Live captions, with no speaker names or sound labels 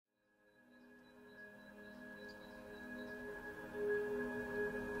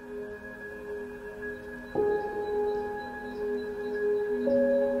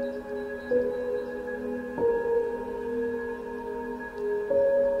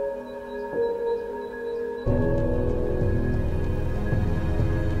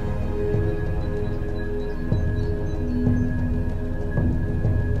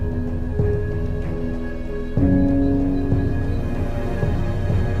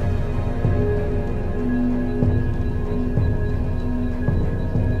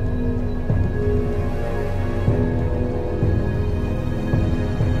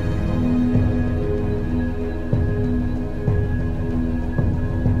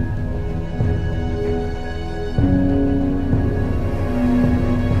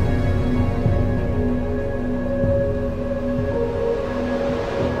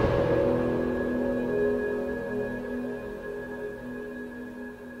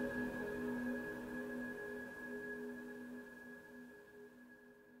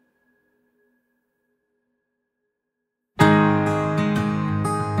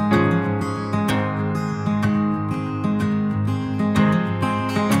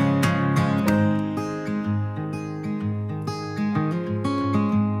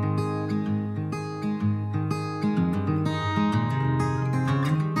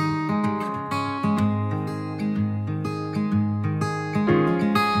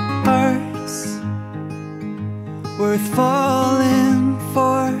worth falling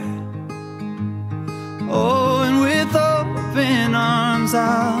for. Oh, and with open arms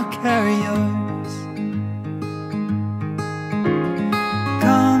I'll carry yours.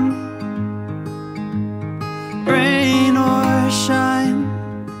 Come, rain or shine,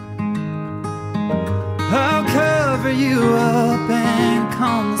 I'll cover you up and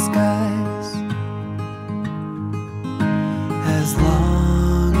calm the skies. As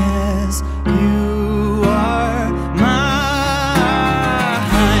long as you are mine,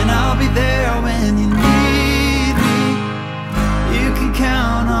 I'll be there when you need me. You can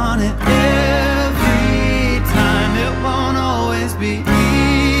count on it every time. It won't always be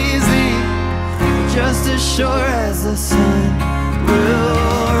easy, just as sure as the sun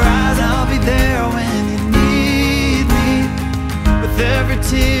will rise. I'll be there when you need me, with every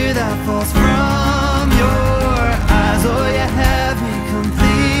tear that falls from your eyes. Oh, you have me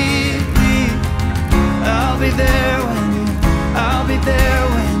completely. I'll be there when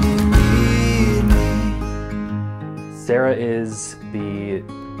you need me. Sarah is the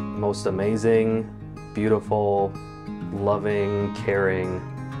most amazing, beautiful, loving, caring,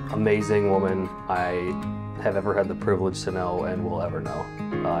 amazing woman I have ever had the privilege to know and will ever know.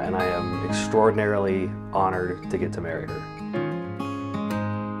 And I am extraordinarily honored to get to marry her.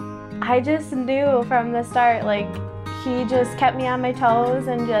 I just knew from the start, like, he just kept me on my toes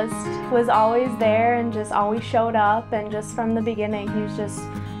and just was always there and just always showed up, and just from the beginning he was just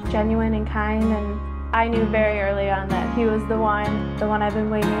genuine and kind, and I knew very early on that he was the one I've been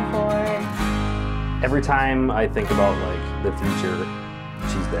waiting for. Every time I think about like the future,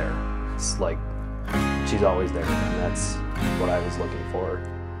 she's there. It's like she's always there, and that's what I was looking for.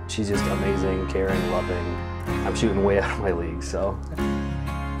 She's just amazing, caring, loving. I'm shooting way out of my league, so.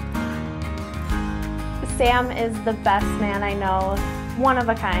 Sam is the best man I know, one of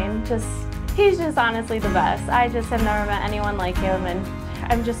a kind. He's just honestly the best. I just have never met anyone like him, and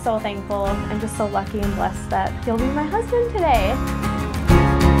I'm just so thankful. I'm just so lucky and blessed that he'll be my husband today.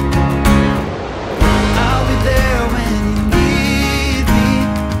 I'll be there when you need me.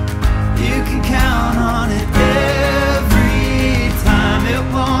 You can count on it every time. It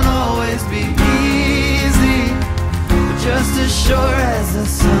won't always be easy, but just as sure as the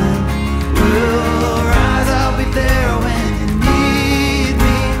sun will rise. I'll be there when you need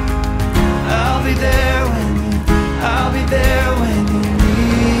me. I'll be there when you need me.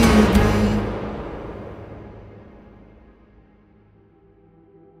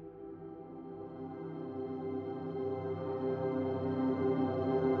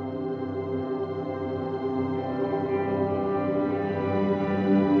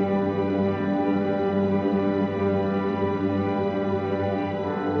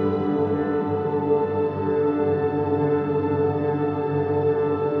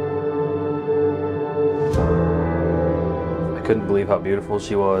 I couldn't believe how beautiful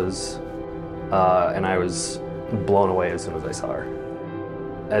she was, and I was blown away as soon as I saw her.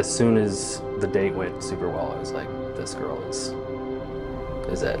 As soon as the date went super well, I was like, this girl is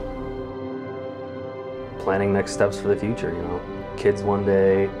it. Planning next steps for the future, you know. Kids one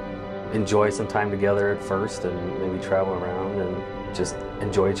day, enjoy some time together at first, and maybe travel around and just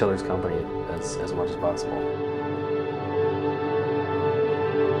enjoy each other's company as much as possible.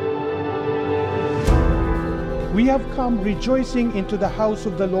 We have come rejoicing into the house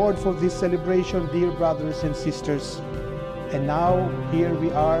of the Lord for this celebration, dear brothers and sisters. And now, here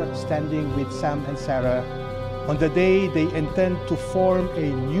we are standing with Sam and Sarah on the day they intend to form a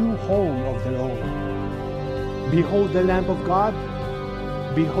new home of their own. Behold the Lamb of God.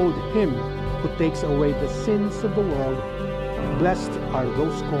 Behold Him who takes away the sins of the world. Blessed are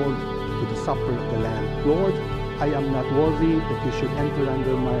those called to the supper of the Lamb. Lord, I am not worthy that you should enter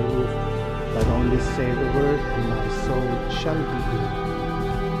under my roof, but only say the word, and my soul shall be healed.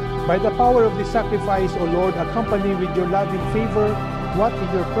 By the power of the sacrifice, O Lord, accompany with your loving favor what in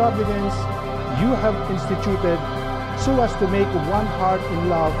your providence you have instituted, so as to make one heart in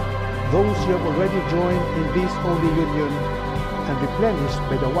love those you have already joined in this holy union, and replenished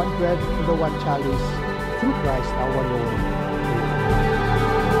by the one bread and the one chalice, through Christ our Lord.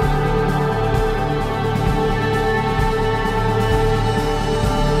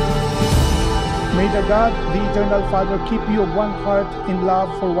 May the God, the Eternal Father, keep you of one heart in love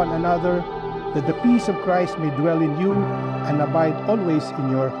for one another, that the peace of Christ may dwell in you and abide always in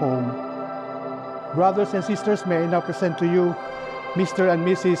your home. Brothers and sisters, may I now present to you Mr. and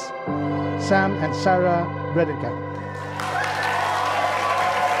Mrs. Sam and Sarah Bredenkamp.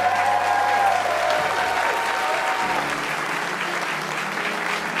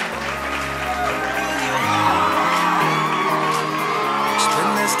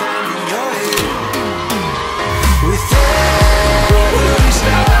 Spend this time in your head.